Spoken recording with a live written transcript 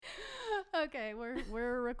Okay,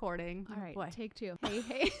 we're recording. All right, Boy. take two. Hey,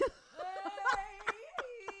 hey.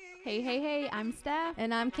 Hey, I'm Steph.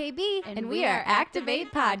 And I'm KB, And we are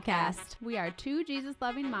Activate Podcast. We are two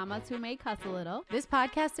Jesus-loving mamas who may cuss a little. This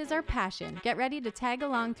podcast is our passion. Get ready to tag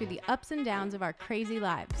along through the ups and downs of our crazy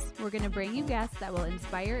lives. We're going to bring you guests that will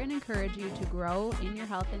inspire and encourage you to grow in your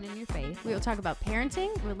health and in your faith. We will talk about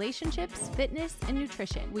parenting, relationships, fitness, and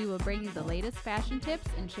nutrition. We will bring you the latest fashion tips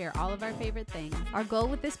and share all of our favorite things. Our goal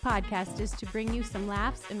with this podcast is to bring you some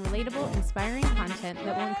laughs and relatable, inspiring content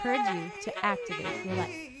that will encourage you to activate your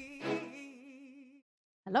life.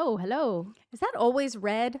 Hello. Is that always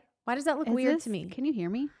red? Why does that look weird to me? Can you hear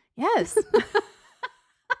me? Yes.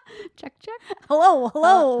 Check. Hello.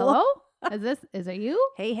 Hello? Is it you?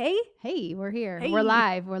 Hey. Hey, we're here. Hey. We're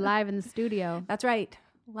live. We're live in the studio. That's right.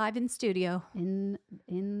 Live in studio. In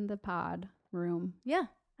the pod room. Yeah.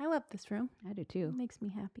 I love this room. I do too. It makes me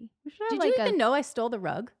happy. We should have Did you even know I stole the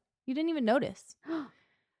rug? You didn't even notice.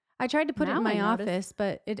 I tried to put it in Now my I noticed. office,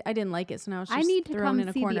 but I didn't like it, so now it's just I need to thrown come in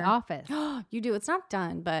a see corner. the office. You do. It's not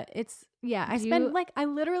done, but it's I Do spend you- I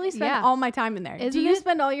literally spend Yeah. all my time in there. Do Isn't you it?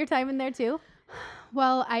 spend all your time in there too?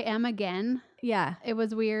 Well, I am again. Yeah. It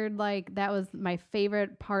was weird. Like that was my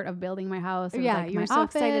favorite part of building my house. It was, Yeah, like, you my were so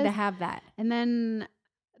excited to office. have that. And then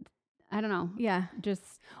I don't know. Yeah. Just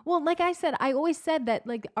Well, like I said, I always said that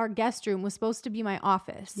like our guest room was supposed to be my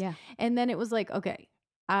office. yeah. And then it was like, okay,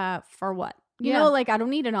 for what? You Yeah. know, like I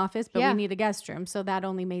don't need an office, but Yeah. we need a guest room. So that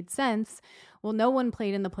only made sense. Well, no one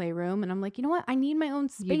played in the playroom. And I'm like, you know what? I need my own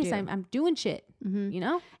space. do. I'm doing shit, hmm you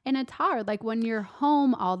know? And it's hard. Like when you're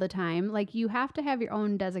home all the time, like you have to have your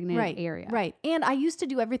own designated area. Right. And I used to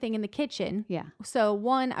do everything in the kitchen. Yeah. So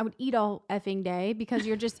one, I would eat all effing day because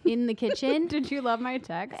you're just in the kitchen. Did you love my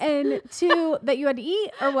text? And two, that you had to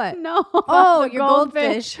eat or what? No. Oh, the your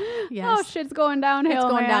goldfish. Oh, Yes. shit's going downhill.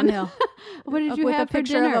 It's going man. downhill. What did you With have a for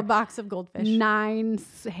picture dinner? of a box of goldfish. 9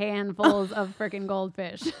 handfuls of freaking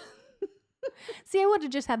goldfish. See, I would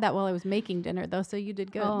have just had that while I was making dinner, though, so you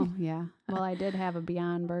did good. Oh, yeah. Well, I did have a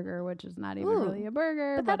Beyond Burger, which is not even Ooh, really a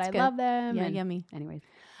burger, but but that's I good. love them. Yeah, and yummy. Anyways,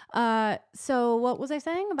 So what was I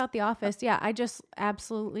saying about the office? Yeah, I just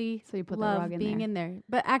absolutely so you put the love rug in being there. in there.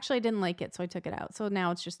 But actually, I didn't like it, so I took it out. So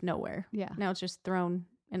now it's just nowhere. Yeah. Now it's just thrown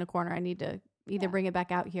in a corner. I need to either Yeah. bring it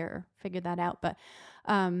back out here or figure that out. But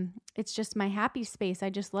it's just my happy space. I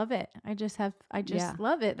just love it. I just Yeah.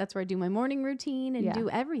 love it. That's where I do my morning routine and Yeah. do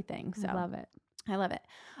everything. So I love it. I love it.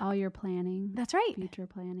 All your planning, That's right. future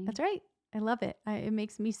planning. That's right. I love it. It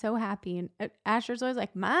makes me so happy. And Asher's always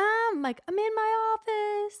like, Mom, like I'm in my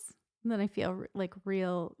office. And then I feel like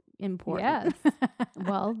real important. Yes.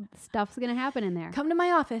 Well, stuff's going to happen in there. Come to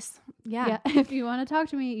my office. Yeah. If you want to talk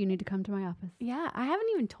to me, you need to come to my office. Yeah. I haven't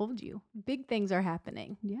even told you. Big things are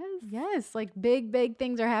happening. Yes. Yes. Like big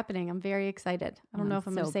things are happening. I'm very excited. I don't know if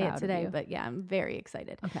I'm going so to say it proud of today, you. but yeah, I'm very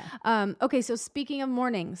excited. Okay. Okay. So speaking of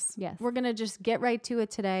mornings, Yes. we're going to just get right to it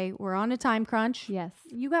today. We're on a time crunch. Yes.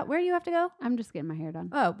 Where you have to go? I'm just getting my hair done.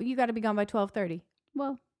 Oh, but you got to be gone by 12:30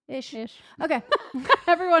 Well, ish. ish. Okay.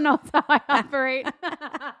 Everyone knows how I operate.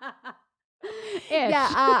 Ish. Yeah,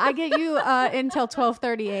 I get you until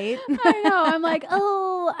 12:38. I know. I'm like, I'm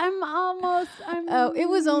Oh, it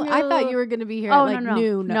was only. I thought you were gonna be here Oh, at like no.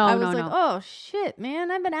 noon. No, I was no, like, no. oh shit, man,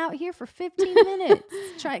 I've been out here for 15 minutes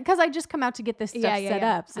because I just come out to get this stuff Yeah, set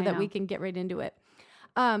yeah. up so I that we know. can get right into it.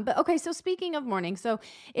 But okay, so speaking of morning, so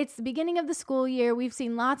it's the beginning of the school year. We've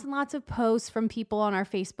seen lots and lots of posts from people on our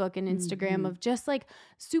Facebook and Instagram Mhm. of just like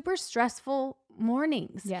super stressful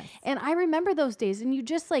mornings. Yes. And I remember those days, and you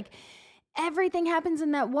just like everything happens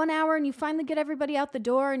in that 1 hour, and you finally get everybody out the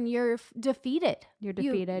door, and you're defeated. You're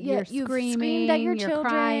defeated. You've You're screaming. screamed at your you're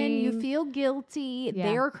children. crying. You feel guilty. Yeah.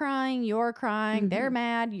 They're crying. You're crying. They're Mhm.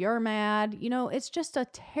 mad. You're mad. You know, it's just a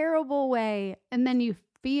terrible way. And then you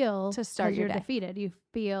feel To start 'cause your you're day. defeated. You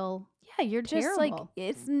feel, Yeah, you're just like, Terrible.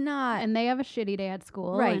 it's not. and they have a shitty day at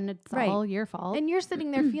school, Right, and it's right. all your fault. And you're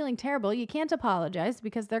sitting there feeling terrible. You can't apologize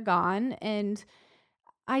because they're gone. And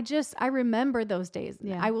I remember those days.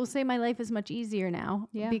 Yeah. I will say my life is much easier now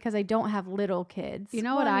Yeah. because I don't have little kids. You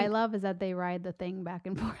know Well, what I mean, love is that they ride the thing back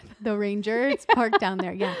and forth. The Ranger, it's parked down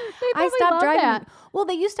there. Yeah. They I probably stopped love driving. that. Well,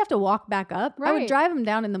 they used to have to walk back up. I would Right. drive them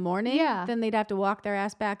down in the morning. Yeah. Then they'd have to walk their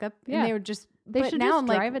ass back up. Yeah. And they would just, They but should now just I'm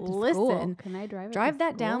drive like, it to listen, school. Can I drive it? drive to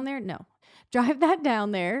that down school? there. No. Drive that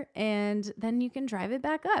down there, and then you can drive it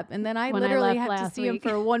back up. And then I When I literally left had to last see him week.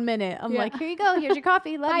 for 1 minute. I'm Yeah. like, here you go. Here's your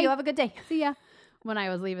coffee. Love Bye. you. Have a good day. See ya. When I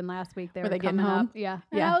was leaving last week, they Were were they getting coming home? up. Yeah.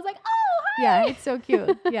 Yeah. And I was like, oh, hi. Yeah, it's so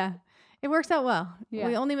cute. Yeah. It works out well. Yeah.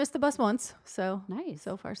 We only missed the bus once. So Nice.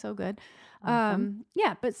 so far so good. Awesome.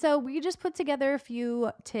 Yeah, but so we just put together a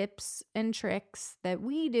few tips and tricks that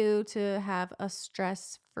we do to have a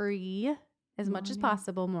stress-free as much as Morning.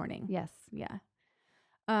 possible morning. Yes. Yeah.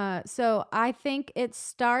 So I think it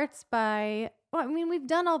starts by, well, I mean, we've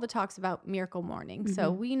done all the talks about Miracle Morning.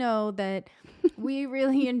 So Mhm. we know that we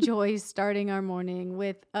really enjoy starting our morning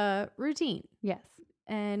with a routine Yes.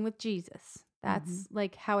 and with Jesus. That's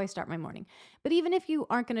like how I start my morning. But even if you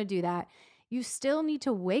aren't going to do that, you still need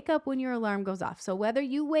to wake up when your alarm goes off. So whether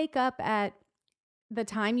you wake up at the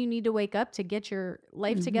time you need to wake up to get your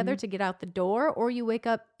life together to get out the door, or you wake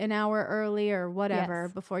up an hour early or whatever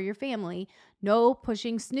Yes. before your family, no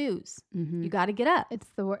pushing snooze. Mm-hmm. You got to get up. It's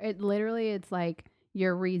the word. It literally, it's like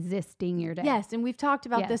you're resisting your day. Yes, and we've talked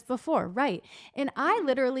about this Yes. before, right? And I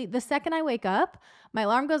literally, the second I wake up, my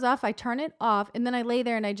alarm goes off, I turn it off, and then I lay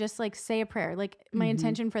there and I just like say a prayer, like my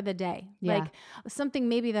intention for the day. Yeah. Like something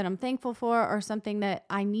maybe that I'm thankful for, or something that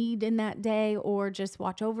I need in that day, or just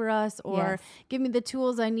watch over us, or Yes. give me the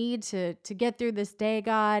tools I need to get through this day,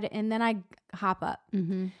 God. And then I hop up.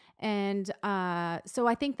 Mm-hmm. And so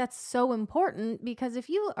I think that's so important, because if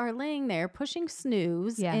you are laying there pushing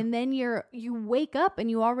snooze, Yeah. and then you wake up and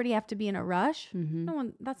you already have to be in a rush, Mm-hmm.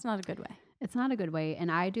 that's not a good way. It's not a good way.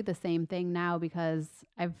 And I do the same thing now because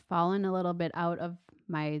I've fallen a little bit out of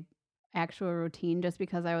my actual routine, just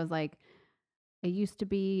because I was like, it used to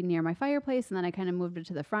be near my fireplace, and then I kind of moved it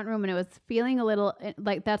to the front room, and it was feeling a little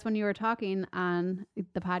like, that's when you were talking on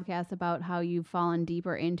the podcast about how you've fallen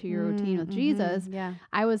deeper into your routine with Jesus. Yeah.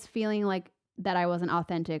 I was feeling like that I wasn't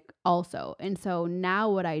authentic also. And so now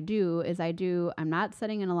what I do is I'm not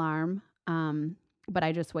setting an alarm, but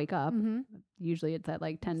I just wake up. Usually it's at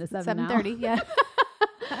like 10 to 7 now. 7:30. Yeah.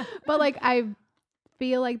 But like I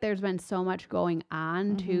feel like there's been so much going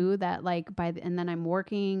on too, that like and then I'm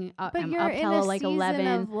working, But I'm you're up in till a like season 11.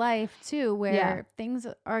 of life too, where things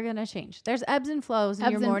are going to change. There's ebbs and flows in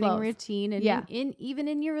Ebbs your and morning flows. routine, and Yeah. in even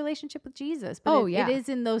in your relationship with Jesus. But Oh, it yeah. is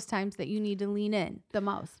in those times that you need to lean in. The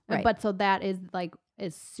most. Right. But so that is like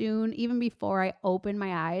as soon, even before I open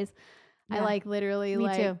my eyes, I Yeah. like literally Me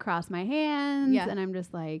like too. cross my hands, Yeah. and I'm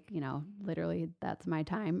just like, literally that's my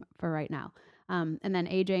time for right now. And then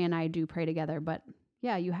AJ and I do pray together, but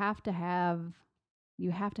yeah, you have to have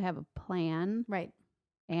a plan Right.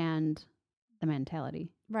 and the mentality.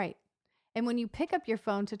 Right. And when you pick up your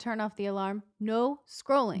phone to turn off the alarm, no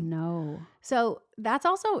scrolling. No. So that's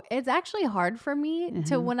also, it's actually hard for me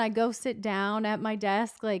to, Mhm. when I go sit down at my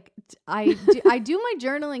desk, like I do my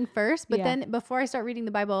journaling first, but Yeah. then before I start reading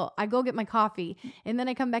the Bible, I go get my coffee, and then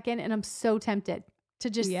I come back in and I'm so tempted to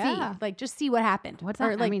just Yeah. just see what happened. What's Or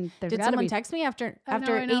that? like, I mean, there's did gotta someone be. text me after I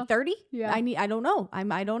know. 8:30? Yeah. I don't know.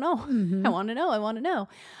 I don't know. Mhm. I want to know. I want to know.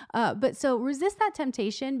 But so resist that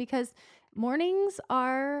temptation, because mornings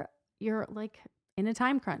you're like in a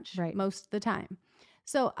time crunch Right. most of the time.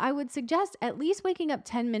 So I would suggest at least waking up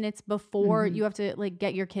 10 minutes before Mhm. you have to like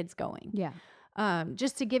get your kids going. Yeah.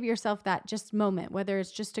 Just to give yourself that just moment, whether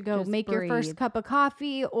it's just to go Just make your first breathe. cup of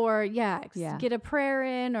coffee, or Yeah. get a prayer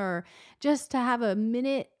in, or just to have a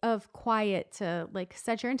minute of quiet to like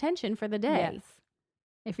set your intention for the day. Yes.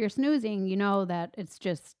 If you're snoozing, you know that it's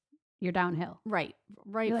just, you're downhill. Right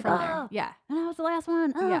You're like, from there. "Oh." Yeah. And that was the last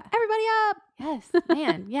one. Oh, Yeah. Everybody up. Yes,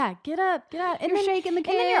 man. Yeah. Get up. And You're then, shaking the kids.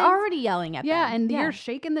 and then you're already yelling at Yeah, them. and you're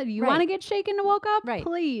shaking you Right. want to get shaken to woke up? Right.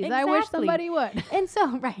 Please. I wish Exactly. somebody would. And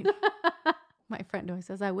so, right. My friend always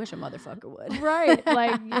says, I wish a motherfucker would. Right.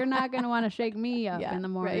 Like, you're not going to want to shake me up Yeah, in the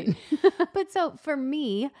right. morning. But so for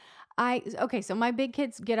me, so my big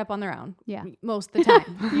kids get up on their own. Yeah. Most of the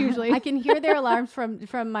time. Usually. I can hear their alarms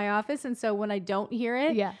from my office. And so when I don't hear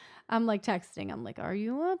it, Yeah. I'm like texting. I'm like, are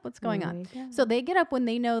you up? What's going on? Wake up. So they get up when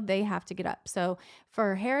they know they have to get up. So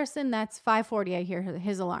for Harrison, that's 5:40. I hear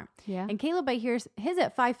his alarm. Yeah. And Caleb, I hear his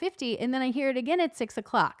at 5:50, and then I hear it again at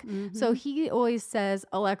 6:00. So he always says,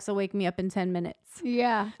 Alexa, wake me up in 10 minutes.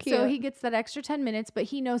 Yeah. Cute. So he gets that extra 10 minutes, but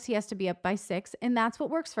he knows he has to be up by 6, and that's what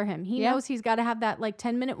works for him. He Yeah. knows he's got to have that like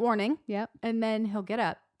 10-minute warning, Yep. and then he'll get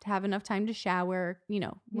up to have enough time to shower,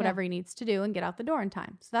 whatever he needs to do, and get out the door in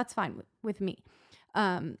time. So that's fine with me.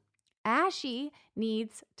 Ashy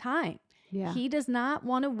needs time. Yeah. He does not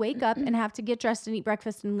want to wake up and have to get dressed and eat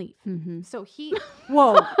breakfast and leave. Mm-hmm. So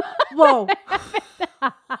whoa. What was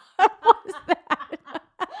that?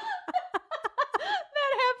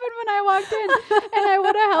 That happened when I walked in, and I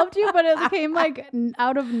would have helped you, but it came like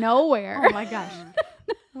out of nowhere. Oh my gosh.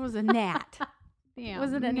 It was a gnat. Damn,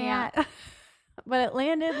 Was it a gnat? But it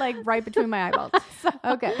landed like right between my eyeballs.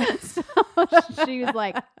 Okay. So she was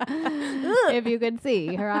like, if you could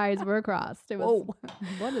see, her eyes were crossed. It was, Whoa.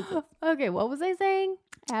 what is this? Okay, what was I saying?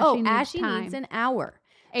 Ashy Ashy time. needs an hour.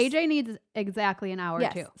 AJ needs exactly an hour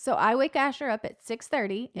Yes. too. So I wake Asher up at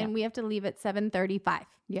 6:30 Yep. and we have to leave at 7:35.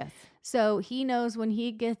 Yes. So he knows when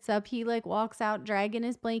he gets up, he like walks out dragging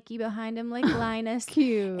his blankie behind him like Linus.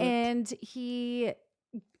 Cute. And he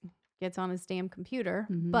gets on his damn computer,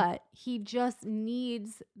 but he just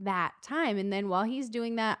needs that time. And then while he's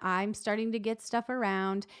doing that, I'm starting to get stuff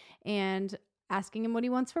around and asking him what he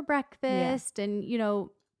wants for breakfast. And, you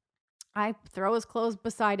know, I throw his clothes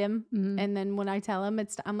beside him. And then when I tell him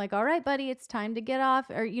I'm like, all right, buddy, it's time to get off.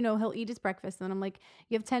 Or, you know, he'll eat his breakfast. And I'm like,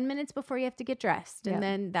 you have 10 minutes before you have to get dressed. And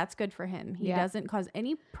then that's good for him. He doesn't cause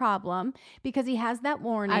any problem because he has that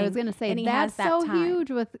warning. I was going to say, that's so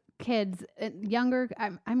huge with kids younger.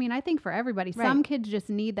 I mean, I think for everybody, some kids just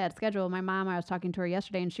need that schedule. My mom, I was talking to her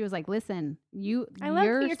yesterday and she was like, listen, I love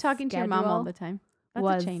that you're talking to your mom all the time.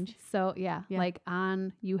 That's a change. So like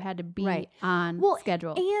you had to be on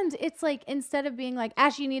schedule. And it's like, instead of being like,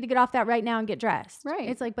 Ash, you need to get off that right now and get dressed. Right.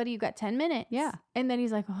 It's like, buddy, you got 10 minutes. Yeah. And then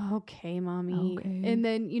he's like, oh, okay, mommy. Okay. And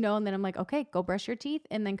then, you know, and then I'm like, okay, go brush your teeth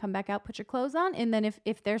and then come back out, put your clothes on. And then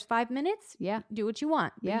if there's 5 minutes, do what you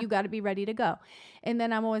want. But you got to be ready to go. And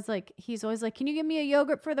then I'm always like, he's always like, can you give me a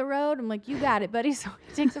yogurt for the road? I'm like, you got it, buddy. So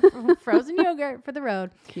he takes a frozen yogurt for the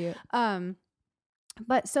road. Cute.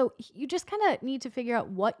 But so you just kind of need to figure out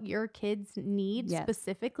what your kids need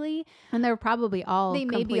specifically. And they're probably all They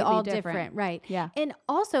may be all different. Right. Yeah. And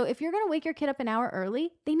also, if you're going to wake your kid up an hour early,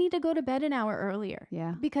 they need to go to bed an hour earlier.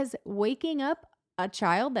 Yeah. Because waking up a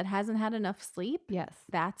child that hasn't had enough sleep,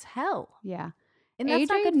 that's hell. Yeah. And that's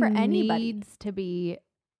not good for anybody. Needs to be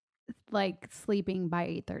like sleeping by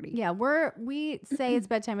 8:30. Yeah. We say it's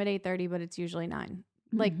bedtime at 8:30, but it's usually 9.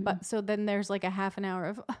 Like, but so then there's like a half an hour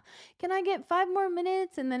of, can I get 5 more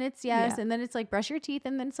minutes? And then it's yes. And then it's like, brush your teeth.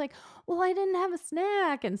 And then it's like, well, I didn't have a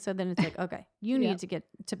snack. And so then it's like, okay, you need to get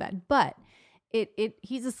to bed. But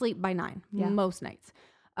he's asleep by 9 most nights,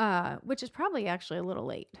 which is probably actually a little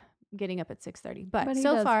late getting up at 6:30. But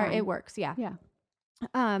so far it works. Yeah. Yeah.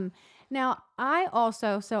 Now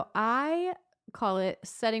I call it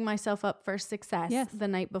setting myself up for success the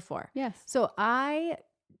night before. Yes. So I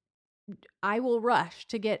will rush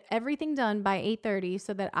to get everything done by 8:30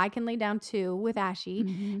 so that I can lay down too with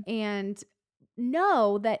Ashy and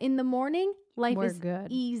know that in the morning life is good.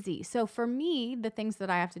 Easy. So for me, the things that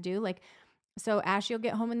I have to do, like, so Ashy will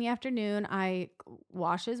get home in the afternoon. I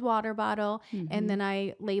wash his water bottle and then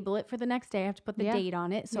I label it for the next day. I have to put the date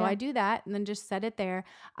on it. So I do that and then just set it there.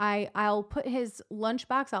 I'll put his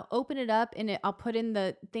lunchbox. I'll open it up and I'll put in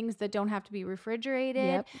the things that don't have to be refrigerated.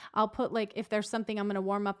 Yep. I'll put, like, if there's something I'm going to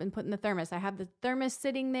warm up and put in the thermos, I have the thermos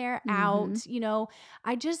sitting there out, you know,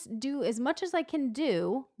 I just do as much as I can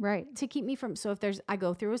do to keep me from, so if I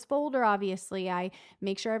go through his folder, obviously I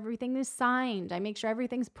make sure everything is signed. I make sure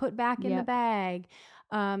everything's put back in the bag.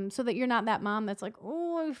 So that you're not that mom that's like,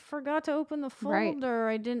 oh, I forgot to open the folder.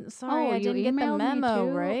 I didn't get the memo,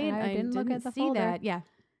 right? I didn't look at the see folder. that. Yeah.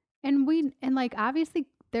 And like, obviously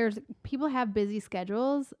there's people have busy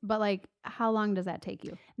schedules, but like, how long does that take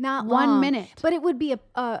you? Not 1 long, minute. But it would be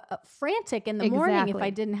a frantic in the morning if I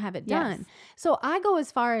didn't have it done. So I go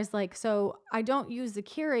as far as like, so I don't use the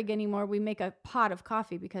Keurig anymore. We make a pot of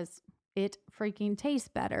coffee because it freaking tastes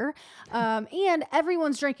better. And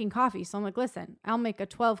everyone's drinking coffee. So I'm like, listen, I'll make a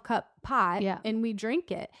 12-cup pot and we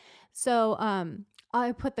drink it. So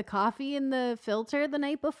I put the coffee in the filter the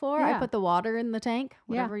night before. I put the water in the tank,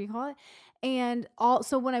 whatever you call it. And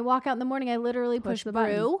so when I walk out in the morning, I literally push the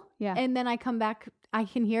brew. Yeah. And then I come back, I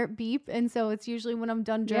can hear it beep. And so it's usually when I'm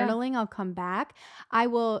done journaling, I'll come back.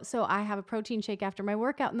 So I have a protein shake after my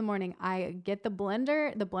workout in the morning. I get the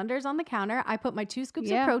blender's on the counter. I put my 2 scoops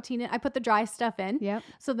of protein in. I put the dry stuff in. Yep.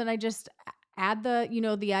 So then I just add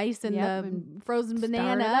the ice and the frozen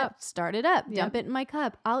banana, start it up, dump it in my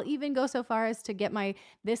cup. I'll even go so far as to get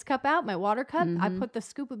this cup out, my water cup. I put the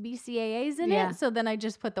scoop of BCAAs in it. So then I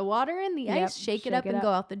just put the water in, the ice, shake it up and go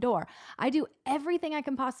out the door. I do everything I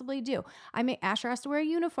can possibly do. Asher has to wear a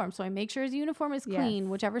uniform. So I make sure his uniform is clean,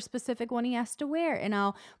 whichever specific one he has to wear. And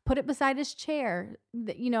I'll put it beside his chair,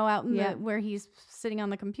 out in where he's sitting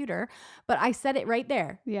on the computer. But I set it right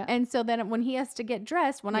there. Yeah. And so then when he has to get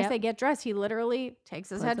dressed, when I say get dressed, he literally takes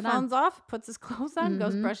his headphones off, puts his clothes on,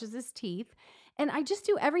 goes brushes his teeth. And I just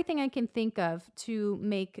do everything I can think of to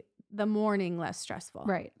make the morning less stressful.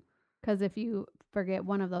 Right. Because if you forget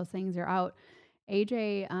one of those things, you're out.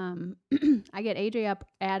 AJ, I get AJ up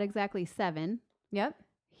at exactly 7. Yep.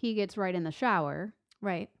 He gets right in the shower.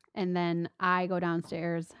 Right. And then I go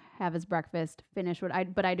downstairs, have his breakfast, finish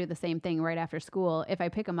but I do the same thing right after school. If I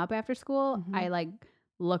pick him up after school, I like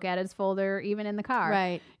look at his folder even in the car.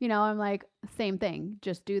 Right. You know, I'm like, same thing.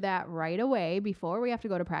 Just do that right away before we have to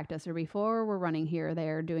go to practice or before we're running here or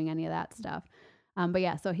there, doing any of that stuff. But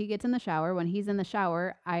yeah, so he gets in the shower. When he's in the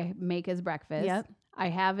shower, I make his breakfast. Yep. I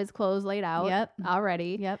have his clothes laid out Yep.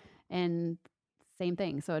 already. Yep. And same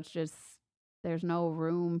thing. So it's just, there's no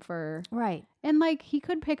room for, Right. and like he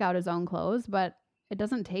could pick out his own clothes, but it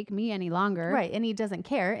doesn't take me any longer. Right. And he doesn't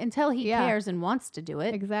care until he Yeah. cares and wants to do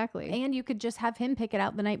it. Exactly. And you could just have him pick it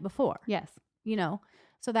out the night before, Yes. you know,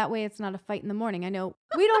 so that way it's not a fight in the morning. I know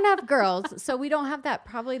we don't have girls, so we don't have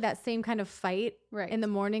probably that same kind of fight Right. in the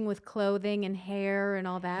morning with clothing and hair and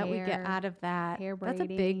all that. We get Hair, out of that. hair That's a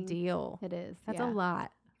big braiding. deal. It is. That's yeah, a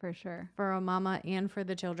lot for sure. for a mama and for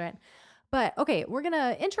the children. But okay, we're going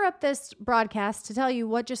to interrupt this broadcast to tell you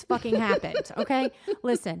what just fucking happened. Okay.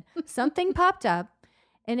 Listen, something popped up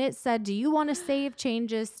and it said, do you want to save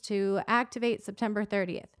changes to activate September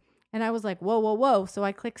 30th? And I was like, whoa, whoa, whoa. So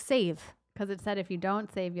I click save. Because it said if you don't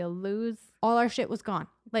save, you'll lose. All our shit was gone.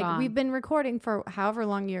 Like Gone. we've been recording for however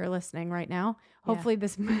long you're listening right now. Yeah.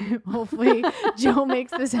 Hopefully Joe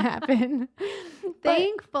makes this happen. But-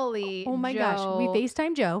 Thankfully, oh my gosh, we Joe,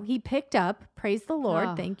 FaceTime Joe. He picked up. Praise the Lord.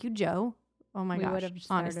 Oh. Thank you, Joe. Oh my we gosh. would have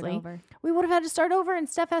started Honestly, over. we would have had to start over, and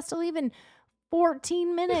Steph has to leave in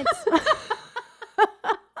 14 minutes.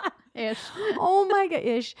 Ish. Oh my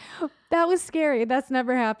gosh. That was scary. That's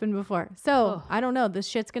never happened before. So Oh. I don't know. This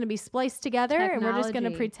shit's going to be spliced together and we're just going to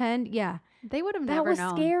Technology. pretend. Yeah. They would have That never was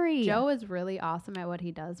known. scary. Joe is really awesome at what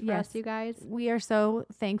he does for Yes. us, you guys. We are so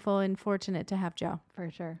thankful and fortunate to have Joe For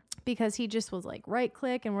sure. because he just was like right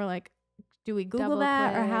click and we're like, do we Google Double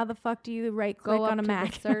that or click. how the fuck do you right click Go up on a to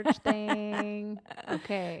Mac? the search thing.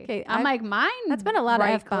 Okay. Okay, I'm like, mine. That's been a lot of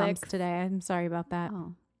right F-bombs clicks. today. I'm sorry about that.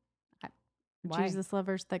 Oh. Why? Jesus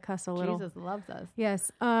lovers that cuss a little. Jesus loves us.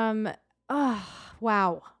 Yes. Oh,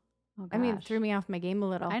 wow. Oh, I mean, it gosh. threw me off my game a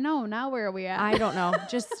little. I know. Now where are we at? I don't know.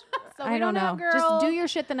 Just So I we don't don't know. have Just do girls. your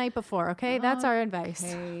shit the night before, okay? That's our advice.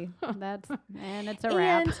 Okay. That's, and it's a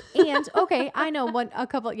wrap. And okay, I know a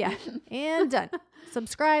couple, yeah, and done.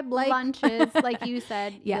 Subscribe, like, Lunches, like you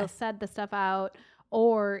said, you'll Yes. set the stuff out.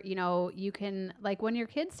 Or, you know, you can, like when your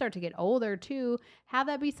kids start to get older too, have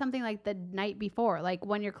that be something like the night before. Like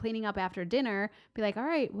when you're cleaning up after dinner, be like, all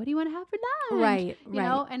right, what do you want to have for lunch? Right, You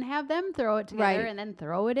know, and have them throw it together Right. and then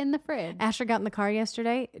throw it in the fridge. Asher got in the car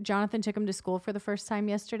yesterday. Jonathan took him to school for the first time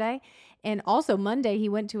yesterday. And also Monday, he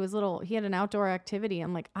went to he had an outdoor activity.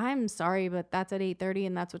 I'm like, I'm sorry, but that's at 8:30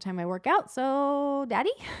 and that's what time I work out. So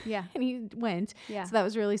daddy. Yeah. And he went. Yeah. So that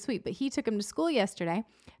was really sweet. But he took him to school yesterday,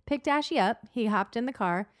 picked Ashy up. He hopped in the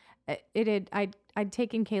car. I'd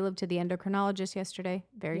taken Caleb to the endocrinologist yesterday.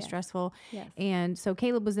 Very Yes. stressful. Yes. And so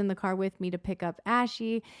Caleb was in the car with me to pick up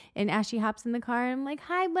Ashy, and Ashy hops in the car and I'm like,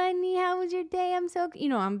 hi, Bunny, how was your day?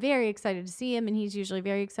 I'm very excited to see him. And he's usually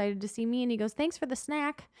very excited to see me. And he goes, thanks for the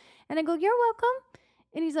snack. And I go, you're welcome.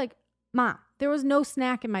 And he's like, Mom, there was no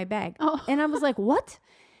snack in my bag. Oh. And I was like, what?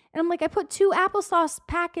 And I'm like, I put 2 applesauce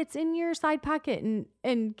packets in your side pocket.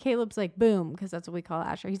 And Caleb's like, boom, because that's what we call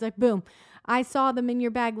Asher. He's like, boom, I saw them in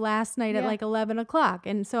your bag last night at Yeah. like 11 o'clock.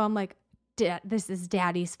 And so I'm like, this is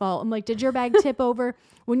Daddy's fault. I'm like, did your bag tip over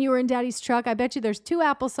when you were in Daddy's truck? I bet you there's 2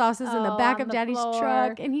 applesauces in the Oh, back on of the Daddy's floor.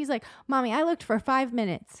 truck. And he's like, Mommy, I looked for 5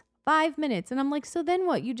 minutes. 5 minutes. And I'm like, so then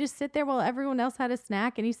what? You just sit there while everyone else had a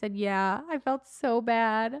snack? And he said, yeah, I felt so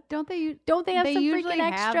bad. Don't they Have some usually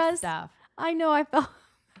freaking have extras? stuff. I know, I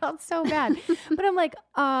felt so bad. But I'm like,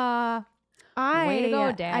 Way to go,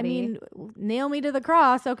 I Daddy. mean, nail me to the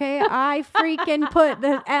cross, okay? I freaking put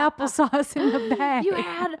the applesauce in the bag. You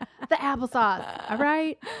had the applesauce, all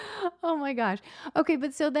right? Oh my gosh. Okay,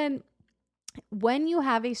 but so then when you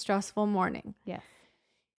have a stressful morning, Yes.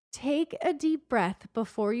 take a deep breath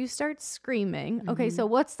before you start screaming. Okay, Mhm. so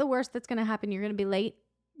what's the worst that's going to happen? You're going to be late?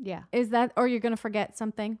 Yeah. Is that, or you're going to forget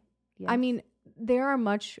something? I Yes. mean, there are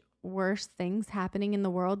much worse things happening in the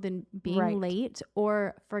world than being Right. late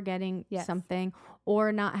or forgetting Yes. something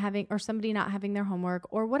or somebody not having their homework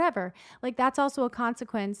or whatever. Like that's also a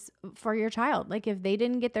consequence for your child. Like if they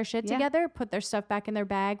didn't get their shit Yeah. together, put their stuff back in their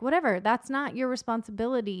bag, whatever. That's not your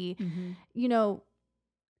responsibility. Mhm. You know,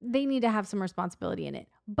 they need to have some responsibility in it.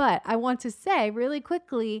 But I want to say really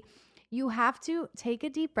quickly, you have to take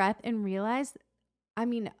a deep breath and realize,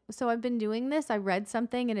 so I've been doing this. I read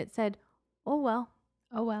something and it said, oh, well.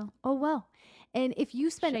 Oh, well. Oh, well. And if you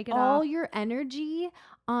spend Shake it all off. your energy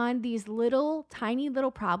on these little, tiny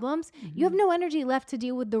little problems, you have Mhm. no energy left to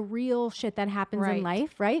deal with the real shit that happens in Right.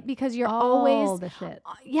 life, right? Because you're All always, the shit.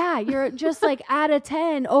 yeah, you're just like at a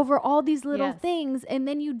 10 over all these little Yes. things. And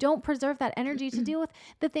then you don't preserve that energy to deal with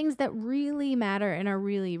the things that really matter and are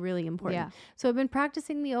really, really important. Yeah. So I've been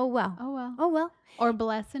practicing the oh well. Oh well. Oh well. Or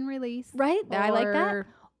bless and release. Right? I like that. Or-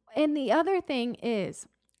 And the other thing is,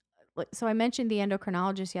 so I mentioned the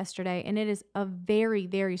endocrinologist yesterday, and it is a very,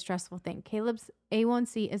 very stressful thing. Caleb's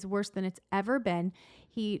A1C is worse than it's ever been.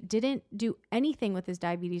 He didn't do anything with his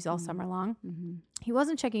diabetes all summer long. Mhm. He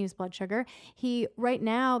wasn't checking his blood sugar. Right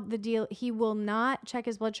now, he will not check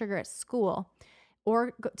his blood sugar at school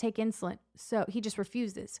or take insulin. So he just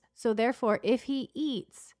refuses. So therefore, if he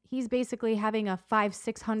eats, he's basically having a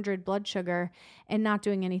 500-600 blood sugar and not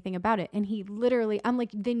doing anything about it. And he literally, I'm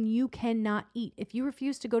like, then you cannot eat. If you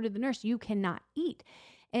refuse to go to the nurse, you cannot eat.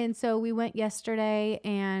 And so we went yesterday,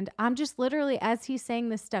 and I'm just literally, as he's saying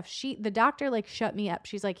this stuff, the doctor like shut me up.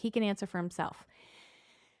 She's like, he can answer for himself.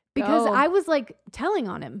 Because Go. I was like telling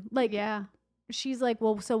on him, like, Yeah. she's like,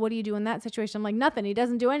 well, so what do you do in that situation? I'm like, nothing. He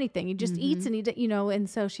doesn't do anything. He just eats and and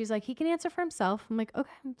so she's like, he can answer for himself. I'm like, okay.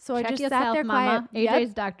 So Check I just yourself, sat there mama. quiet. Yep.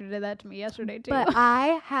 AJ's doctor did that to me yesterday too. But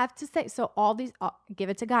I have to say, so all these, give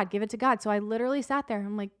it to God, give it to God. So I literally sat there.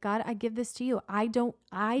 I'm like, God, I give this to you. I don't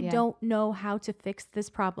know how to fix this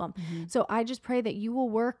problem. So I just pray that you will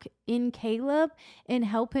work in Caleb and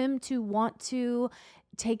help him to want to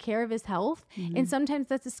take care of his health. And sometimes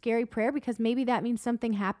that's a scary prayer because maybe that means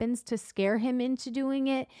something happens to scare him into doing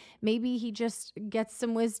it. Maybe he just gets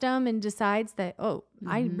some wisdom and decides that,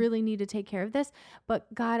 I really need to take care of this.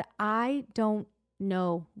 But God, I don't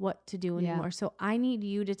know what to do anymore. So I need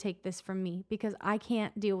you to take this from me because I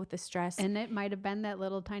can't deal with the stress. And it might have been that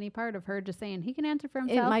little tiny part of her just saying he can answer for It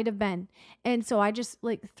himself. might have been. And so I just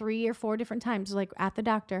like 3 or 4 different times, like at the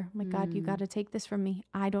doctor, I'm like, God, you got to take this from me.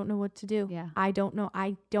 I don't know what to do. Yeah. I don't know.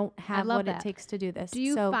 I don't have love what that. it takes to do this. Do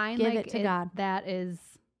you so find give like it to God. that is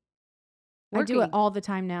I do it working? all the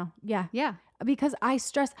time now. Yeah. Yeah. Because I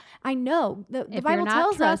stress. I know the If Bible you're not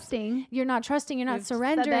tells trusting, us you're not trusting, you're not we've said that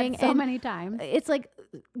surrendering. so and many times. It's like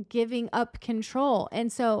giving up control.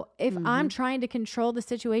 And so if I'm trying to control the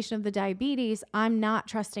situation of the diabetes, I'm not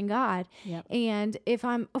trusting God. Yep. And if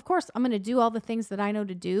of course, I'm going to do all the things that I know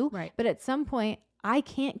to do. Right. But at some point, I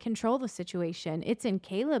can't control the situation. It's in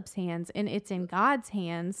Caleb's hands and it's in God's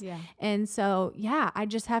hands. Yeah. And so, I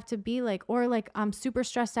just have to be like, or like I'm super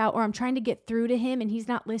stressed out or I'm trying to get through to him and he's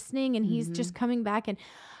not listening and he's just coming back. And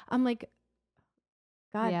I'm like,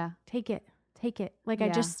 God, take it. Like I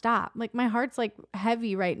just stop. Like my heart's like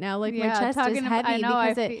heavy right now. Like my chest is heavy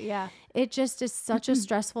because it just is such a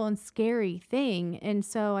stressful and scary thing. And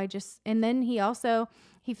so and then he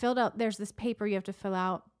filled out, there's this paper you have to fill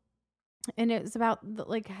out. And it's about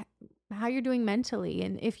how you're doing mentally.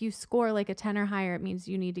 And if you score like a 10 or higher, it means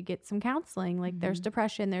you need to get some counseling. Like there's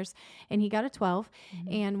depression, and he got a 12.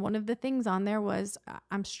 And one of the things on there was,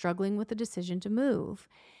 I'm struggling with the decision to move.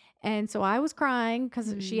 And so I was crying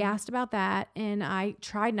because she asked about that. And I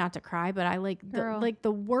tried not to cry, but I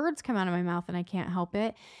the words come out of my mouth and I can't help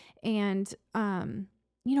it. And, I'm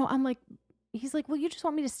like, he's like, well, you just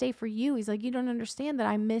want me to stay for you. He's like, you don't understand that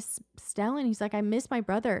I miss Stellan. He's like, I miss my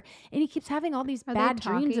brother. And he keeps having all these bad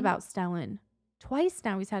dreams about Stellan. Twice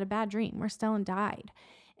now he's had a bad dream where Stellan died.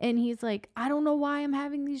 And he's like, I don't know why I'm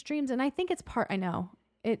having these dreams. And I think it's part of,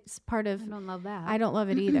 I don't love that. I don't love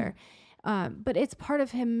it either. But it's part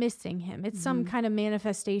of him missing him. It's some kind of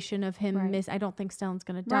manifestation of him I don't think Stellan's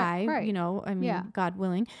going to die, Right. God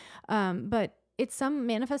willing. But it's some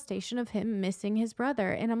manifestation of him missing his brother.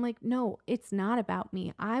 And I'm like, no, it's not about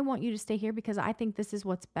me. I want you to stay here because I think this is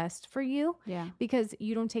what's best for you. Yeah. Because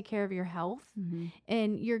you don't take care of your health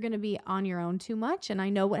and you're going to be on your own too much. And I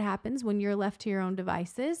know what happens when you're left to your own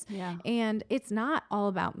devices. Yeah. And it's not all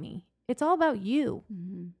about me. It's all about you.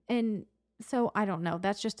 And so I don't know.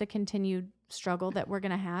 That's just a continued struggle that we're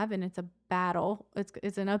going to have. And it's a battle.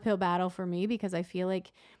 It's an uphill battle for me because I feel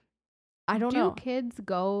like, I don't know. Do kids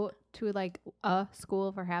go to like a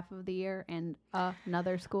school for half of the year and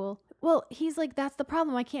another school? Well, he's like, that's the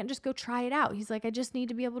problem. I can't just go try it out. He's like, I just need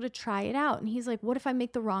to be able to try it out. And he's like, what if I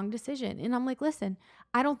make the wrong decision? And I'm like, listen,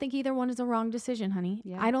 I don't think either one is a wrong decision, honey.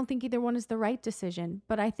 Yeah. I don't think either one is the right decision.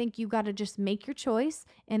 But I think you got to just make your choice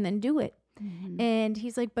and then do it. And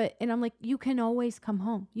he's like, and I'm like, you can always come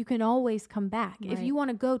home. You can always come back. Right. If you want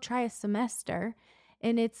to go try a semester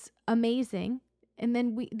and it's amazing, and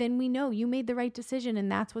then we know you made the right decision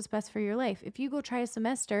and that's what's best for your life. If you go try a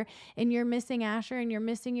semester and you're missing Asher and you're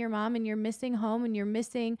missing your mom and you're missing home and you're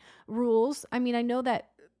missing rules. I mean, I know that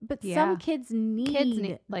but Yeah. some kids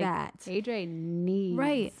need like that. AJ needs.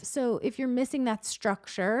 Right. So if you're missing that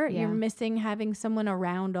structure, Yeah. you're missing having someone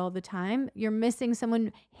around all the time. You're missing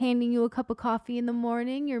someone handing you a cup of coffee in the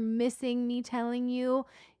morning. You're missing me telling you,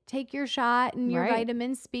 take your shot and your Right.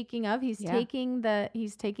 vitamins. Speaking of, he's Yeah. taking the I herbs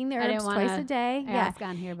didn't twice a wanna day. ask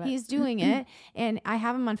on here, but He's doing it. And I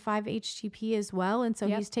have him on 5-HTP as well. And so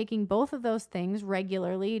Yep. he's taking both of those things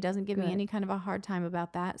regularly. He doesn't give me Good. any kind of a hard time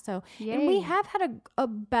about that. So, Yay. and we have had a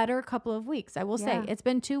better couple of weeks. I will say Yeah. it's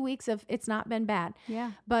been 2 weeks of, it's not been bad,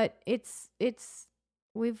 Yeah. but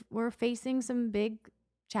we're facing some big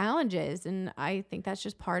challenges. And I think that's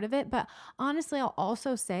just part of it. But honestly, I'll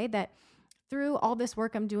also say that through all this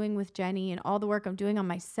work I'm doing with Jenny and all the work I'm doing on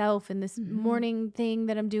myself and this morning thing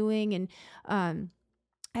that I'm doing, and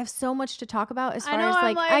I have so much to talk about as far as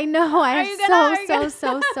like, I know I have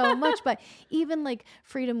so much, but even like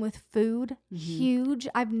freedom with food, huge.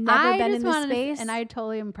 I've never been in this space. And I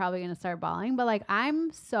totally am probably going to start bawling, but like,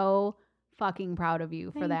 I'm so fucking proud of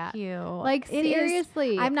you for that. Thank you. Like, It is-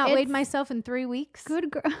 seriously. I've not weighed it's myself in 3 weeks. Good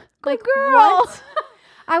girl. Like, Good girl. what?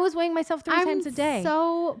 I was weighing myself 3 times a day.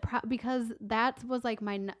 So proud because that was like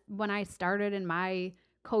when I started in my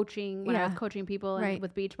coaching, when I was Yeah. coaching people and Right.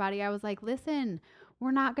 with Beachbody, I was like, listen,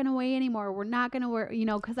 we're not going to weigh anymore. We're not going to wear,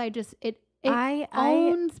 cause I just, it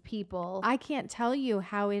owns people. I can't tell you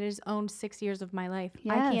how it has owned 6 years of my life.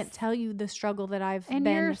 I can't Yes. tell you the struggle that I've and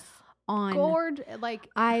been you're on. scored like,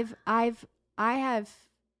 I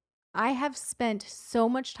have spent so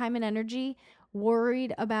much time and energy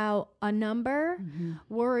worried about a number,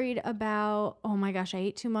 worried about, oh my gosh, I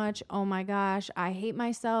ate too much. Oh my gosh, I hate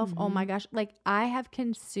myself. Oh my gosh. Like I have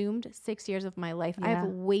consumed 6 years of my life. I have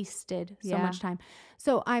wasted so Yeah. much time.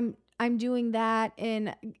 So I'm doing that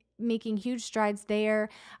and making huge strides there.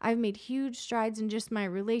 I've made huge strides in just my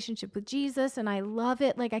relationship with Jesus and I love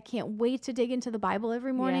it. Like I can't wait to dig into the Bible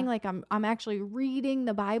every morning. Yeah. Like I'm actually reading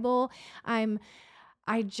the Bible.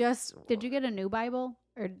 Did you get a new Bible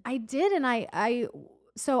or? I did. And I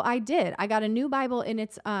did. I got a new Bible and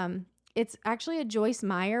it's actually a Joyce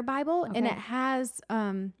Meyer Bible and it Okay. has,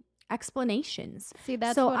 explanations. See,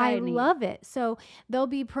 that's so what I need. love it. So there'll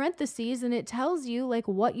be parentheses and it tells you like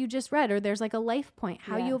what you just read, or there's like a life point,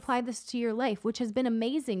 how you Yes. apply this to your life, which has been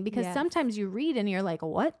amazing because Yes. sometimes you read and you're like,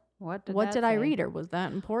 what did I say? read? Or was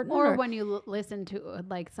that important? Or when you listen to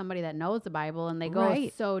like somebody that knows the Bible and they go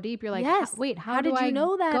Right. so deep, you're like, yes. wait, how how did do you I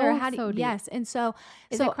know that? go Or how do so deep? yes. And so,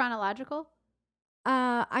 Is it chronological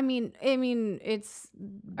I mean, it's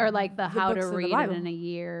or like the how books to of the read it Bible. in a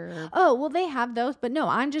year? Or, Oh, well, they have those, but no,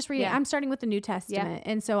 I'm just reading. Yeah. I'm starting with the New Testament.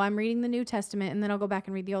 And so I'm reading the New Testament and then I'll go back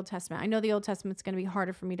and read the Old Testament. I know the Old Testament's going to be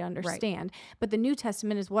harder for me to understand, but the New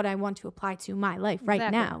Testament is what I want to apply to my life right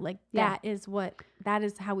Exactly. now. Like Yeah. that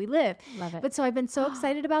is how we live. Love it. But so I've been so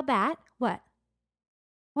excited about that. What?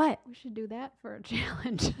 we should do that for a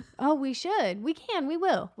challenge. Oh, we should. We can. We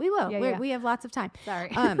will. Yeah. We have lots of time. Sorry.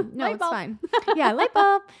 No, Light it's bulb. fine. Yeah, light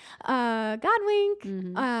bulb, God wink.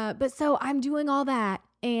 Mhm. But so I'm doing all that.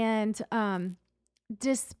 And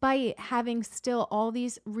despite having still all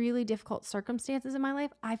these really difficult circumstances in my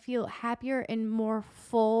life, I feel happier and more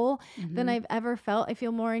full than I've ever felt. I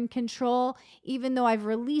feel more in control, even though I've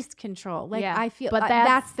released control. Like Yeah, I feel but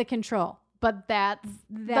that's the control. But that's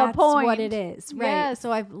That's point. what it is. Right. Yes.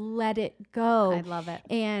 So I've let it go. I love it.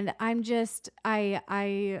 And I'm just,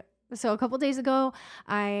 so a couple days ago,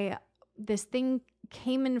 this thing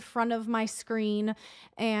came in front of my screen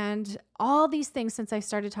and all these things since I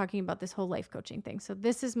started talking about this whole life coaching thing. So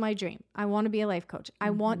this is my dream. I want to be a life coach. I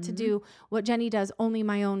want to do what Jenny does, only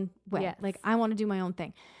my own way. Yes. Like I want to do my own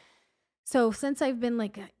thing. So since I've been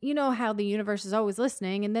like, you know how the universe is always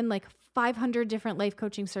listening, and then like 500 different life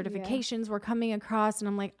coaching certifications were coming across, and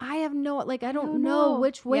I'm like, I don't know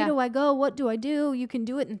which way do I go? What do I do? You can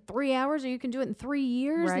do it in 3 hours or you can do it in 3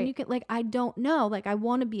 years. Right. And you can I don't know. Like I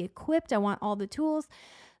want to be equipped. I want all the tools.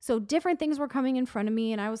 So different things were coming in front of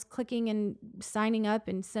me and I was clicking and signing up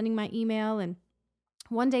and sending my email. And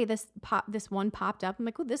one day this one popped up. I'm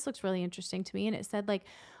like, oh, this looks really interesting to me. And it said like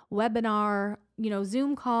webinar,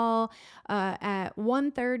 Zoom call at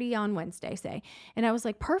 1:30 on Wednesday, say. And I was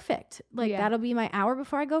like, perfect. Like that'll be my hour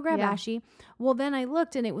before I go grab Ashy. Well, then I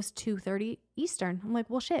looked and it was 2:30 Eastern. I'm like,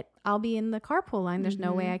 well, shit, I'll be in the carpool line. There's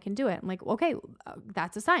no way I can do it. I'm like, okay,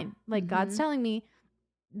 that's a sign. Like God's telling me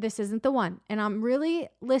this isn't the one. And I'm really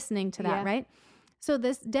listening to that, right? So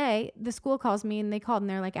this day, the school calls me and they called and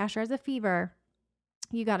they're like, Asher has a fever.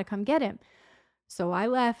 You got to come get him. So I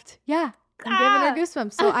left. Yeah. I'm giving her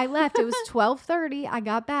goosebumps. So I left. It was 12:30. I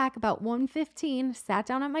got back about 1:15, sat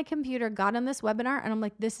down at my computer, got on this webinar, and I'm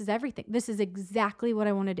like, this is everything. This is exactly what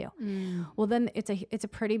I want to do. Well, then it's a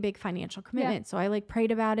pretty big financial commitment. So I like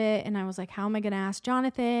prayed about it, and I was like, how am I going to ask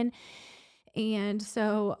Jonathan? And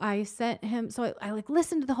so I sent him, so I like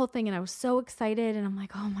listened to the whole thing, and I was so excited, and I'm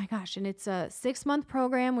like, oh my gosh. And it's a 6-month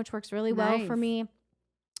program, which works really well for me.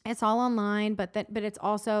 It's all online, but it's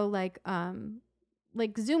also like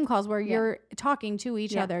Zoom calls where you're talking to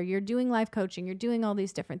each other, you're doing live coaching, you're doing all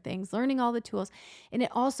these different things, learning all the tools. And it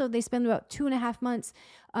also, they spend about 2.5 months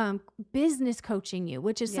business coaching you,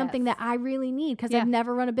 which is something that I really need because I've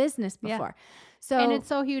never run a business before. So, and it's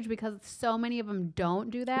so huge because so many of them don't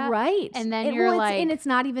do that. Right. And then you're like, and it's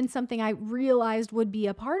not even something I realized would be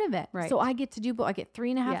a part of it. Right. So I get to do, I get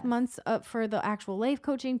 3.5 months for the actual life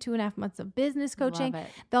coaching, 2.5 months of business coaching. Love it.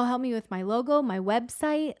 They'll help me with my logo, my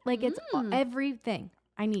website. Like it's everything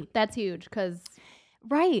I need. That's huge because.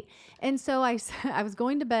 Right. And so I was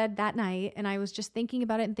going to bed that night, and I was just thinking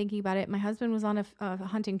about it. My husband was on a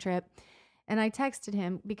hunting trip, and I texted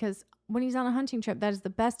him because when he's on a hunting trip, that is the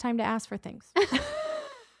best time to ask for things.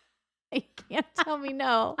 He can't tell me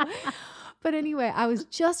no. But anyway, I was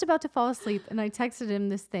just about to fall asleep, and I texted him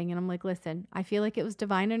this thing, and I'm like, listen, I feel like it was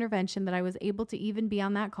divine intervention that I was able to even be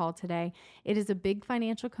on that call today. It is a big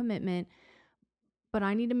financial commitment, but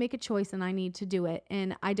I need to make a choice, and I need to do it.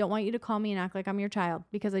 And I don't want you to call me and act like I'm your child,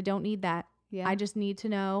 because I don't need that. Yeah. I just need to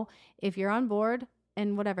know if you're on board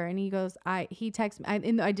and whatever. And he goes, he texted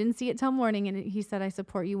me, I didn't see it till morning, and he said, I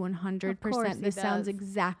support you 100%. This sounds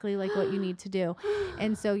exactly like what you need to do.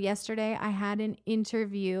 And so yesterday I had an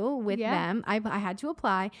interview with them. I had to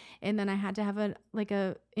apply, and then I had to have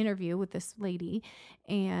a interview with this lady,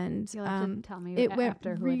 and you'll have to tell me it went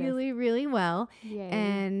really, really well. Yay.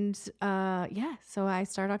 And so I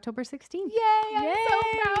start October 16th. Yay! I'm so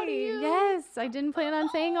proud of you. Yes, I didn't plan on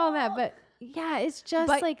saying all that, but yeah, it's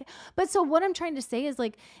just but so what I'm trying to say is,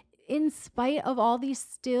 like, in spite of all these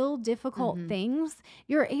still difficult things,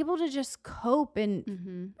 you're able to just cope,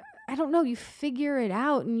 and I don't know, you figure it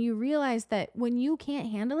out, and you realize that when you can't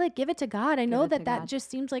handle it, give it to God. I know that just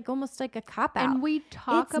seems like almost like a cop out. And we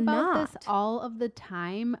talk about this all of the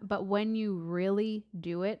time, but when you really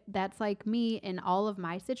do it, that's like me in all of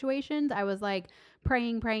my situations. I was like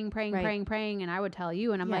praying, and I would tell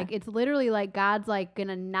you, and I'm like, it's literally like God's like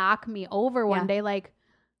gonna knock me over one day, like,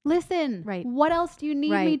 listen, what else do you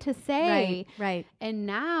need me to say? Right. And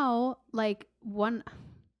now, like, I'm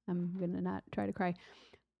gonna not try to cry.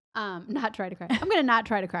 Not try to cry. I'm gonna not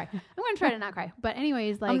try to cry. I'm gonna try to not cry. But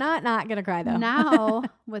anyways, like, I'm not gonna cry though. Now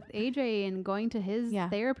with AJ and going to his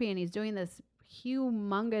therapy, and he's doing this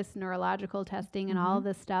humongous neurological testing and all of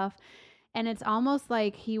this stuff. And it's almost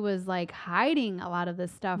like he was like hiding a lot of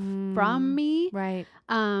this stuff from me. Right.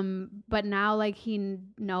 But now, like, he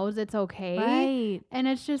knows it's okay. Right. And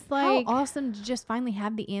it's just like, how awesome to just finally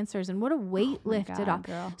have the answers, and what a weight lifted off.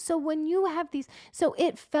 Girl. So when you have these, so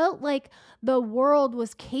it felt like the world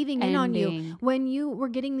was caving in on you when you were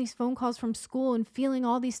getting these phone calls from school and feeling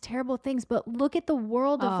all these terrible things. But look at the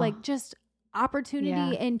world of like just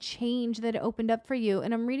opportunity and change that opened up for you.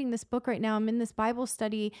 And I'm reading this book right now. I'm in this Bible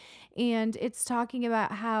study, and it's talking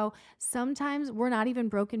about how sometimes we're not even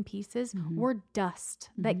broken pieces. We're dust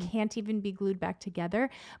that can't even be glued back together,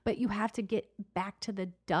 but you have to get back to the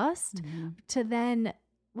dust to then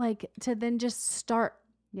just start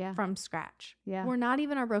from scratch. Yeah. We're not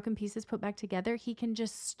even our broken pieces put back together. He can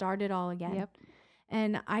just start it all again. Yep.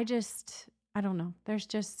 And I don't know. There's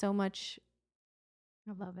just so much.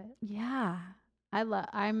 I love it. Yeah.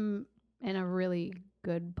 I'm in a really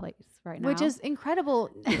good place right now. Which is incredible.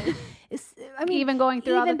 Even going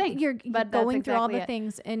through all the things. You're going through all the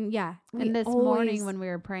things. And and this morning when we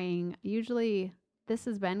were praying, usually this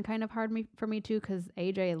has been kind of hard for me too, because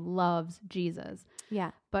AJ loves Jesus. Yeah.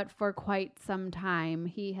 But for quite some time,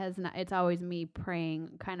 he has not, it's always me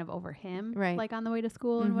praying kind of over him, like on the way to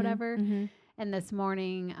school and whatever. And this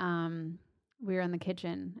morning, we were in the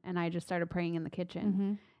kitchen, and I just started praying in the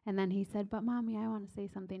kitchen. And then he said, but Mommy, I want to say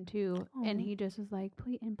something too. And he just was like,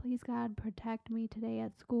 please God, protect me today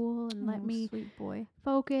at school, and let me sweet boy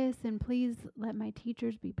focus, and please let my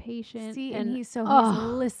teachers be patient. See, and he's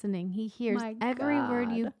listening. He hears every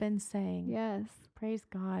word you've been saying. Yes. Praise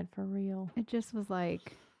God, for real. It just was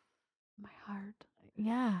like my heart.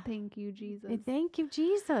 Yeah. Thank you, Jesus. Thank you,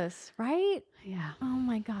 Jesus. Right? Yeah. Oh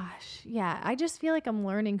my gosh. Yeah. I just feel like I'm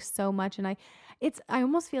learning so much. And I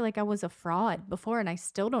almost feel like I was a fraud before and I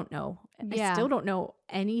still don't know. I Yeah. still don't know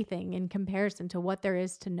anything in comparison to what there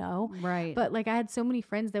is to know. Right. But like I had so many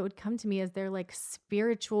friends that would come to me as their like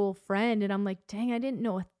spiritual friend. And I'm like, dang, I didn't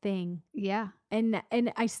know a thing. Yeah. And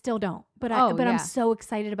I still don't. But Oh, I'm yeah. so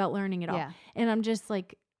excited about learning it all. Yeah. And I'm just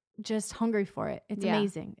hungry for it. It's Yeah.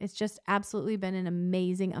 amazing. It's just absolutely been an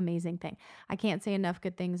amazing, amazing thing. I can't say enough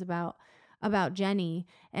good things about Jenny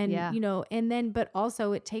and, Yeah. you know, and then, but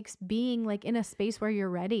also it takes being like in a space where you're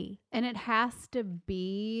ready. And it has to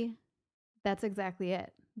be, that's exactly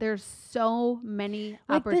it. There's so many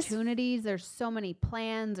Like this- opportunities. There's so many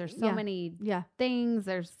plans. There's so Yeah. many Yeah. things.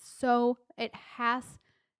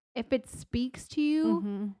 If it speaks to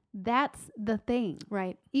you, that's the thing.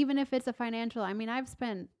 Right. Even if it's a financial, I mean, I've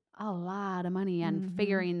spent a lot of money on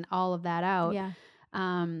figuring all of that out. Yeah.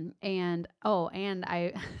 And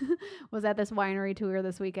I was at this winery tour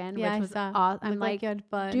this weekend, Yeah, which was I saw. awesome. I'm Looked like you had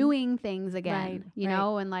fun. doing things again, Right, you right.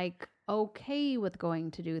 know, and like okay with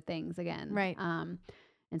going to do things again. Right.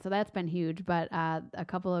 And so that's been huge. But a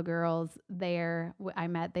couple of girls there I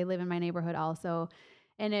met, they live in my neighborhood also,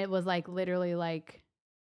 and it was like literally like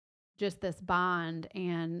just this bond.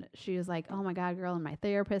 And she was like, "Oh my God, girl," and my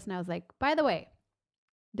therapist. And I was like, "By the way,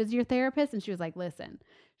 does your therapist?" And she was like, "Listen."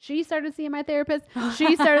 She started seeing my therapist.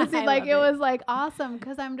 She started seeing like it was like awesome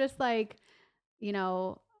because I'm just like, you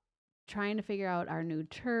know, trying to figure out our new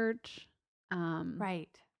church, Right.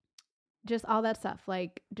 just all that stuff,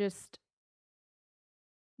 like just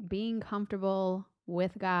being comfortable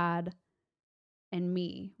with God and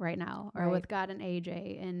me right now, or Right. with God and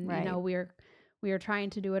AJ, and Right. you know we are trying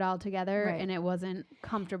to do it all together, Right. and it wasn't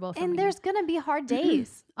comfortable for And me. the's gonna be hard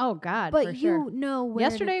days, oh God, but for you sure. know where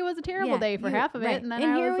Yesterday was a terrible day for half of it, right. and then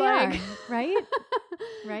and I here was we like, are, right?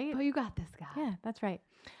 Right. But you got this, God. Yeah, that's right.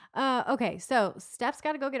 Okay, so Steph's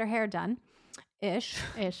got to go get her hair done, ish.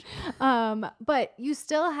 But you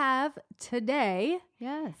still have today,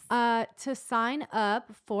 Yes. to sign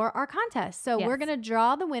up for our contest. So we're Yes. gonna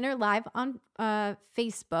draw the winner live on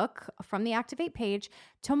Facebook from the Activate page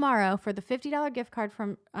tomorrow for the $50 gift card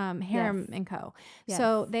from Harem Yes. and Co. Yes.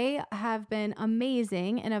 So they have been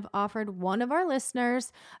amazing and have offered one of our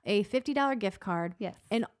listeners a $50 gift card, Yes.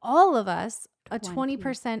 and all of us a 20.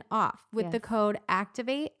 20% off with the Yes. code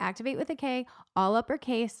activate with a K, all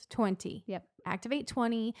uppercase 20. Yep. Activate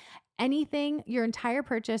 20. Anything, your entire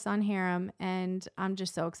purchase on Harem, and I'm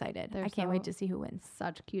just so excited. They're I can't wait so- to see who wins.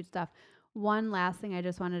 Such cute stuff. One last thing I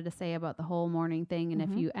just wanted to say about the whole morning thing. And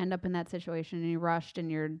if you end up in that situation and you're rushed and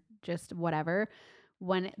you're just whatever,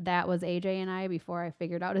 when that was AJ and I, before I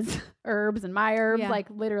figured out his herbs and my herbs, Yeah. like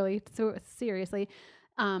literally, so seriously,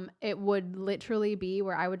 it would literally be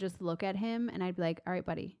where I would just look at him and I'd be like, all right,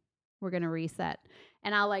 buddy, we're going to reset.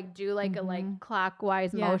 And I'll like do like a like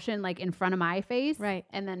clockwise Yeah. motion, like in front of my face. Right.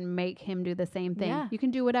 And then make him do the same thing. Yeah. You can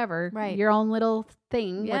do whatever, Right. your own little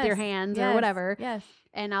thing with your Yes. hands or Yes. whatever. Yes.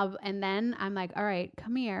 And then I'm like, all right,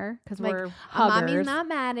 come here. Cause Like, we're Mommy's huggers. not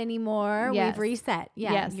mad anymore. Yes. We've reset.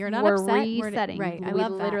 Yeah. Yes, You're not we're upset. resetting. Right. I we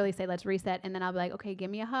love that. literally say, let's reset. And then I'll be like, okay, give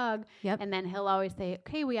me a hug. Yep. And then he'll always say,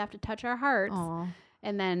 okay, we have to touch our hearts. Aw.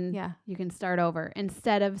 And then Yeah. you can start over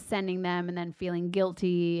instead of sending them and then feeling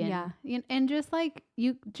guilty. And, and just like,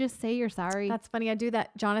 you just say you're sorry. That's funny. I do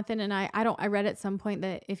that. Jonathan and I read at some point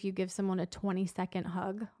that if you give someone a 20-second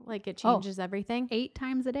hug, like it changes everything. 8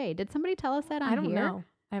 times a day. Did somebody tell us that on I don't here? know.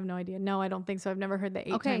 I have no idea. No, I don't think so. I've never heard that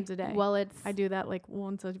 8 times a day. Well, I do that like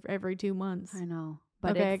once every 2 months. I know.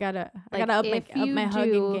 But Okay, I it's, gotta like, up if my you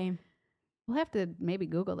hugging do- game. we'll have to maybe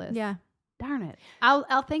Google this. Yeah. Darn it.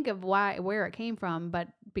 I'll think of where it came from, but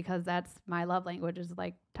because that's my love language is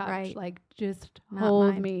like touch, Right. like just Not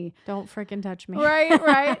hold mine. me. Don't freaking touch me.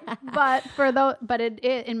 Right. But for those,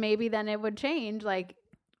 and maybe then it would change. Like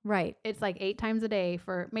Right. it's like 8 times a day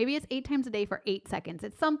maybe it's 8 times a day for 8 seconds.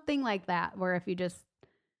 It's something like that where if you just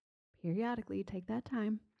periodically take that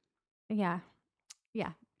time. Yeah.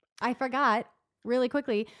 Yeah. I forgot really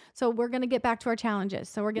quickly. So we're going to get back to our challenges.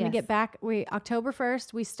 So we're going to Yes. get back. October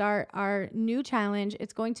 1st, we start our new challenge.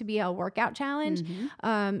 It's going to be a workout challenge.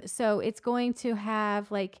 Mhm. So it's going to have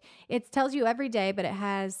like, it tells you every day, but it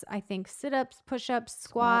has, I think, sit-ups, push-ups,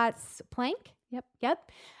 squats, plank. Yep.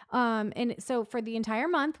 And so for the entire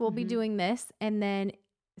month, we'll be Mhm. doing this. And then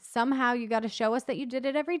somehow you got to show us that you did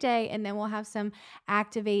it every day. And then we'll have some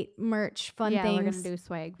Activate merch, fun Yeah, things. we're gonna do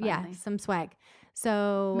swag. Yeah, Finally. some swag.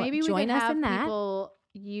 So Maybe we join could us have in that. people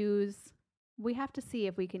use. We have to see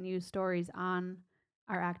if we can use stories on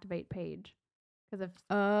our Activate page Because if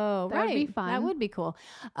Oh, That would right. be That fun. would be cool.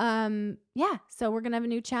 Yeah. So we're gonna have a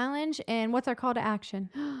new challenge, and what's our call to action?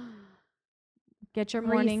 Get your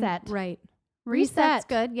morning Reset. right. reset, Reset's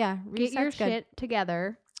good. Yeah. get your Reset's good. shit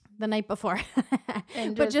together, The night before,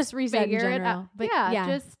 and but just reset in figure it general. out. But yeah,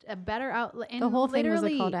 just a better outlet. And The whole thing was a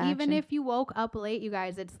literally, call to even action. if you woke up late, you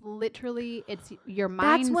guys, it's your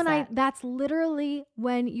mindset. That's literally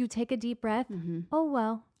when you take a deep breath. Mhm. Oh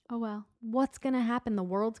well, Oh well. what's gonna happen? The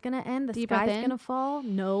world's gonna end. The Deep breath sky's in. gonna fall.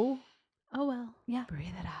 No. Oh well. Yeah. Breathe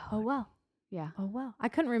it out. Oh well. Yeah. Oh well. I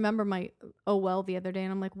couldn't remember my oh well the other day,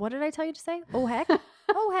 and I'm like, what did I tell you to say? Oh heck.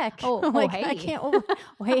 Oh heck. Oh, I'm oh, like, I hey. can't.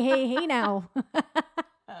 Oh hey now.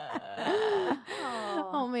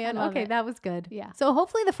 Oh man. I love Okay, it. that was good. Yeah. So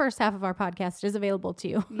hopefully the first half of our podcast is available to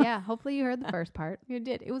you. Yeah. Hopefully you heard the first part. You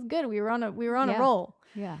did. It was good. We were on a Yeah. roll.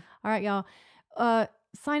 Yeah. All right, y'all.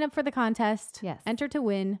 Sign up for the contest. Yes. Enter to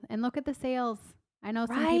win. And look at the sales. I know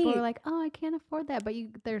some people Right. are like, oh, I can't afford that, but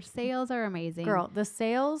their sales are amazing. Girl, the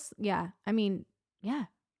sales, yeah. I mean, yeah.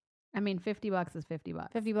 I mean, $50 is $50.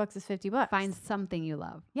 $50 is $50. Find something you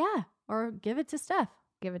love. Yeah. Or give it to Steph,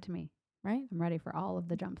 Give it to me. right? I'm ready for all of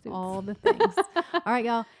the jumpsuits. All the things. All right,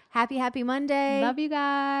 y'all. Happy Monday. Love you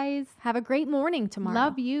guys. Have a great morning tomorrow.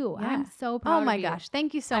 Love you. Yeah. I'm so proud Oh my of you. gosh.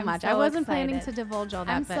 Thank you so I'm much. I so wasn't planning to excited. divulge all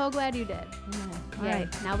that. I'm but so glad you did. I know. All Yay.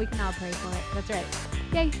 right. Now we can all pray for it. That's right.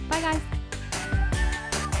 Yay. Bye, guys.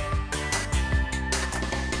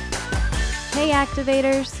 Hey,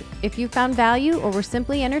 activators! If you found value or were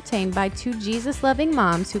simply entertained by two Jesus-loving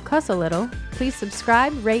moms who cuss a little, please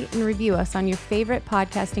subscribe, rate, and review us on your favorite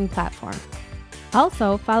podcasting platform.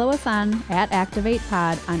 Also, follow us on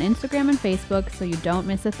 @ActivatePod on Instagram and Facebook so you don't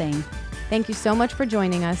miss a thing. Thank you so much for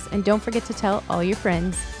joining us, and don't forget to tell all your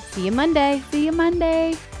friends. See you Monday! See you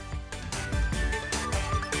Monday.